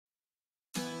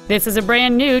This is a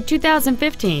brand new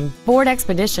 2015 Ford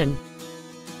Expedition.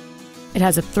 It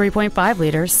has a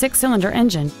 3.5-liter six-cylinder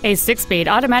engine, a six-speed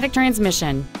automatic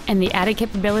transmission, and the added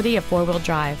capability of four-wheel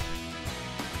drive.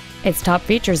 Its top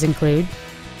features include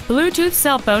Bluetooth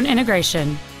cell phone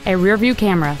integration, a rear-view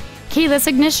camera, keyless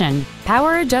ignition,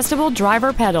 power-adjustable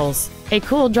driver pedals, a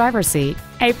cooled driver's seat,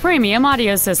 a premium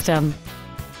audio system,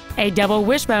 a double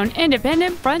wishbone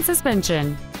independent front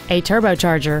suspension, a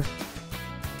turbocharger,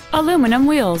 aluminum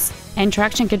wheels, and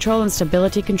traction control and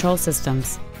stability control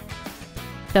systems.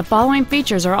 The following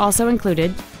features are also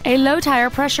included: a low tire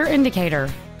pressure indicator,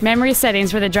 memory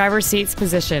settings for the driver's seat's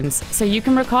positions so you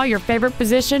can recall your favorite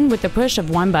position with the push of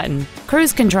one button,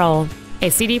 cruise control, a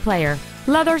CD player,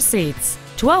 leather seats,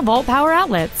 12-volt power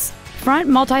outlets, front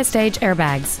multi-stage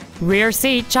airbags, rear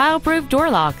seat child-proof door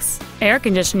locks, air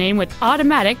conditioning with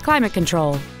automatic climate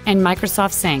control, and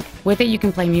Microsoft Sync. With it, you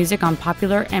can play music on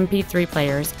popular MP3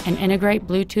 players and integrate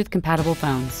Bluetooth-compatible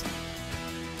phones.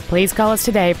 Please call us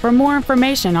today for more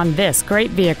information on this great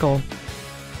vehicle.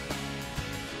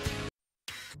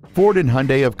 Ford and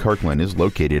Hyundai of Kirkland is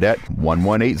located at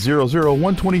 11800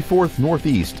 124th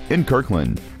Northeast in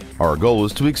Kirkland. Our goal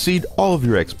is to exceed all of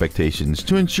your expectations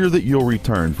to ensure that you'll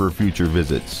return for future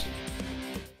visits.